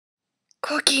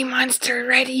Cookie Monster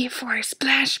ready for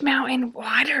Splash Mountain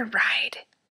water ride.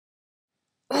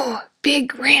 Oh,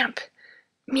 big ramp.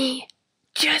 Me,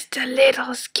 just a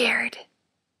little scared.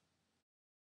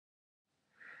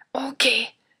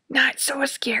 Okay, not so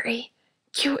scary.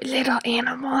 Cute little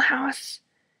animal house.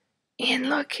 And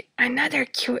look, another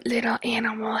cute little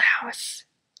animal house.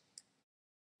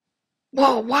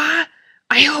 Whoa, what?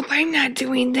 I hope I'm not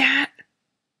doing that.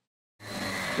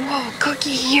 Whoa, Cookie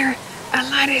here. A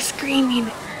lot of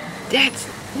screaming. That's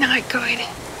not good.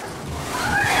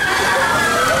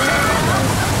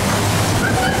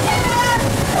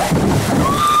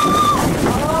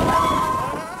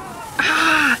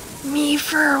 Ah, me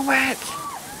fur wet.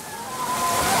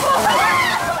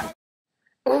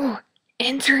 Oh,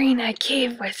 entering a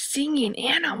cave with singing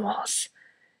animals.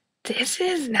 This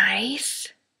is nice.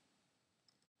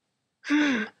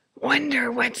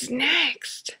 Wonder what's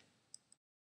next.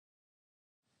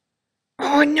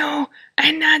 Oh no,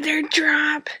 another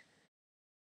drop.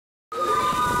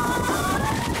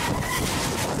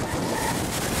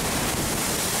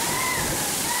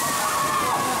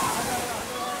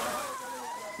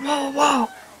 Whoa,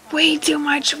 way too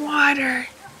much water.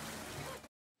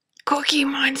 Cookie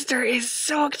Monster is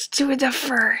soaked to the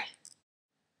fur.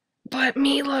 But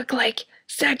me look like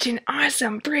such an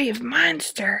awesome, brave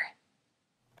monster.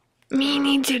 Me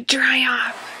need to dry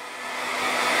off.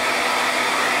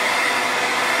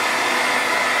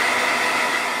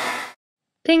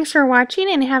 Thanks for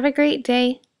watching and have a great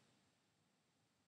day.